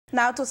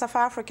Now to South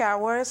Africa,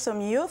 where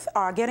some youth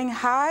are getting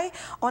high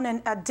on an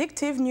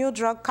addictive new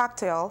drug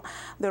cocktail.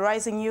 The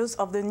rising use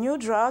of the new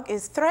drug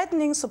is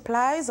threatening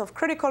supplies of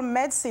critical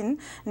medicine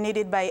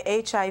needed by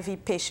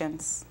HIV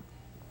patients.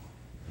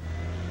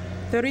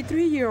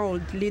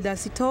 33-year-old Lida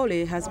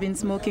Sitole has been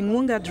smoking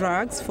Wunga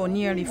drugs for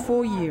nearly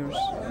 4 years.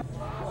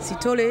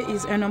 Sitole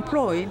is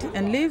unemployed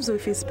and lives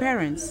with his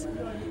parents.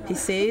 He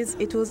says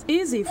it was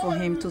easy for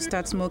him to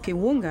start smoking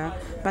Wunga,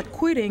 but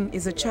quitting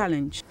is a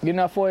challenge.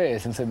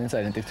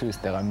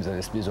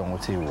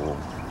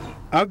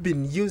 I've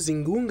been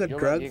using Wunga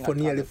drug for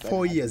nearly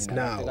 4 years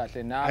now.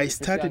 I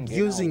started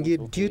using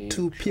it due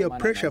to peer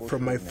pressure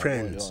from my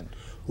friends.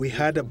 We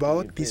heard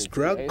about this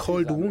drug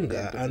called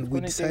Wunga and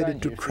we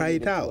decided to try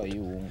it out.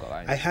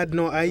 I had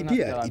no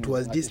idea it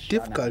was this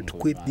difficult to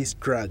quit this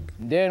drug.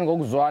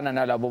 Police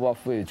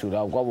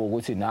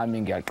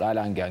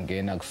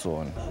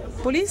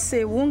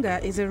say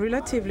Wunga is a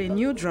relatively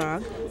new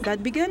drug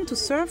that began to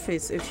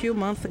surface a few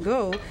months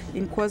ago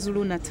in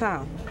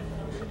KwaZulu-Natal.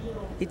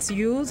 Its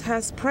use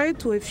has spread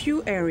to a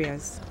few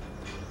areas.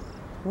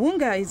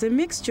 Wunga is a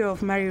mixture of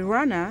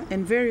marijuana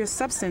and various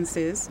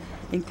substances,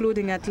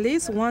 including at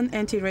least one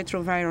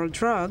antiretroviral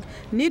drug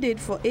needed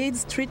for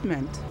AIDS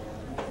treatment.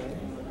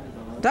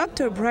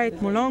 Dr. Bright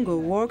Mulongo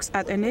works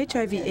at an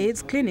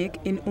HIV/AIDS clinic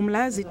in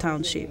Umlazi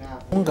Township.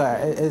 Wunga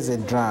as a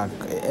drug,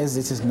 as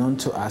it is known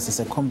to us, is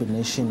a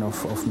combination of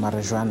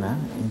marijuana,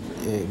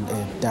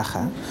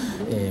 dacha,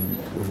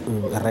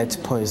 rat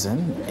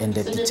poison, and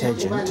a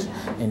detergent.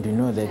 And we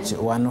know that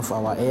one of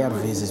our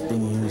ARVs is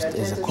being used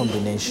as a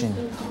combination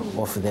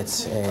of that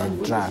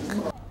drug.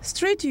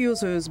 Street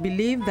users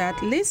believe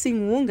that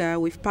lacing Wunga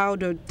with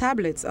powdered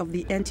tablets of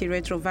the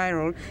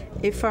antiretroviral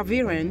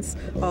efavirenz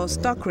or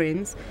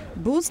Stockrins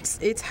boosts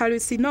its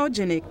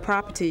hallucinogenic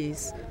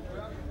properties.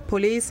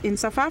 Police in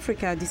South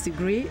Africa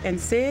disagree and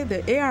say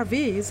the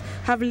ARVs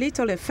have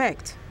little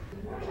effect.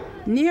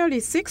 Nearly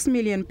 6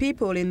 million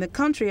people in the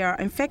country are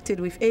infected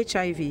with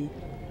HIV.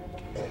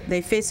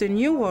 They face a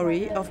new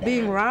worry of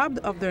being robbed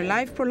of their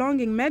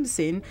life-prolonging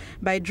medicine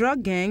by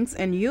drug gangs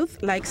and youth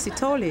like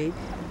Sitole,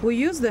 who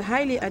use the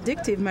highly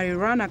addictive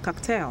marijuana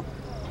cocktail.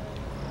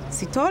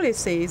 Sitole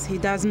says he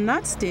does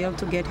not steal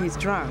to get his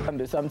drug.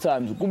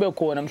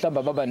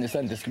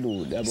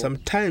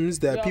 Sometimes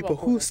there are people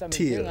who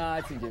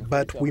steal,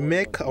 but we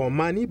make our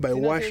money by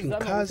washing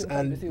cars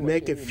and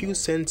make a few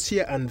cents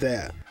here and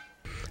there.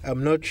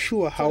 I'm not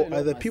sure how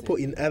other people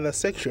in other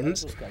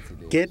sections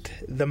get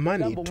the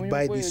money to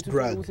buy this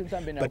drug,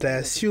 but I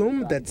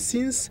assume that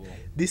since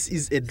this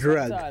is a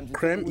drug,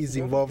 crime is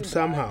involved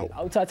somehow.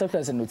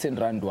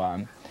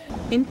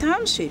 In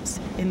townships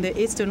in the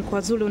eastern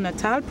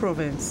KwaZulu-Natal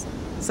province,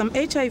 some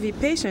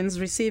HIV patients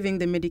receiving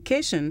the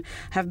medication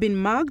have been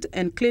mugged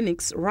and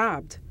clinics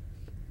robbed.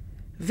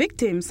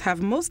 Victims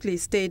have mostly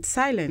stayed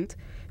silent,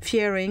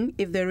 fearing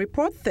if they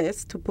report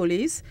thefts to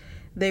police,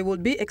 they will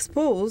be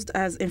exposed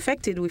as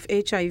infected with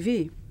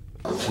HIV.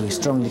 We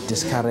strongly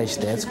discourage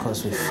that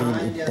because we feel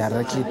it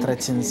directly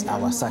threatens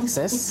our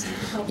success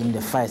in the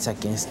fight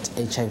against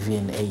HIV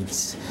and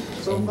AIDS.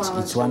 And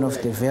it's one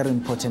of the very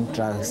important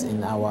drugs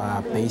in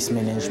our base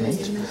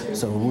management,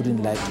 so we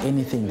wouldn't like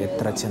anything that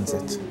threatens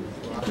it.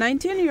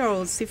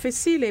 19-year-old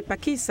Sifesile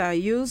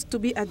Pakisa used to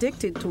be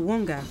addicted to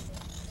Wunga.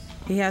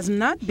 He has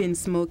not been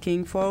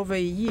smoking for over a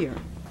year.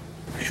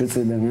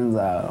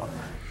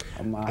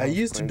 I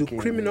used to do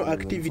criminal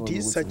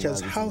activities such as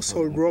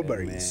household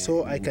robberies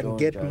so I can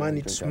get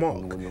money to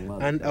smoke,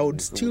 and I would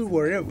steal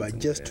wherever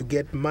just to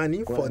get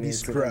money for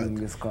this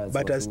drug.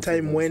 But as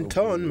time went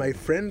on, my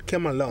friend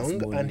came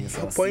along and he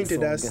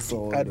pointed us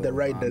at the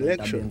right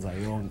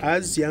direction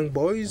as young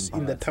boys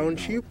in the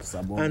township,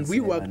 and we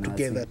worked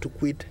together to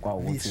quit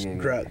this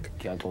drug.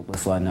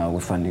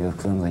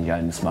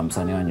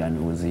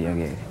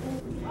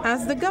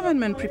 As the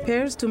government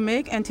prepares to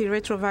make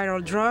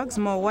antiretroviral drugs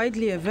more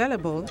widely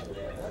available,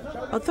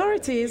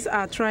 authorities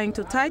are trying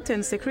to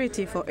tighten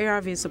security for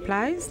ARV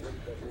supplies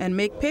and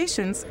make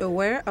patients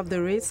aware of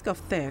the risk of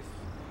theft.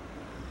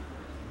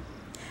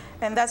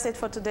 And that's it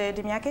for today,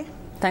 Dimiake.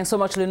 Thanks so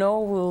much,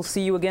 Linord. We'll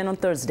see you again on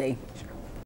Thursday.